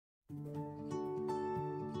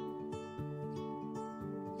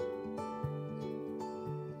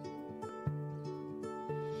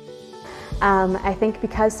I think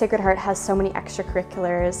because Sacred Heart has so many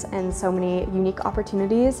extracurriculars and so many unique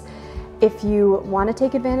opportunities, if you want to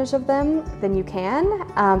take advantage of them, then you can.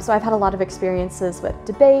 So I've had a lot of experiences with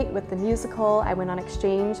debate, with the musical, I went on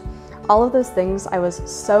exchange. All of those things I was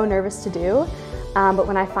so nervous to do, but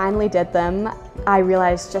when I finally did them, I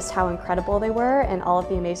realized just how incredible they were and all of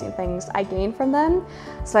the amazing things I gained from them.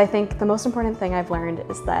 So I think the most important thing I've learned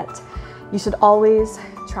is that you should always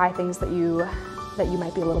try things that you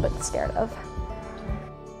might be a little bit scared of.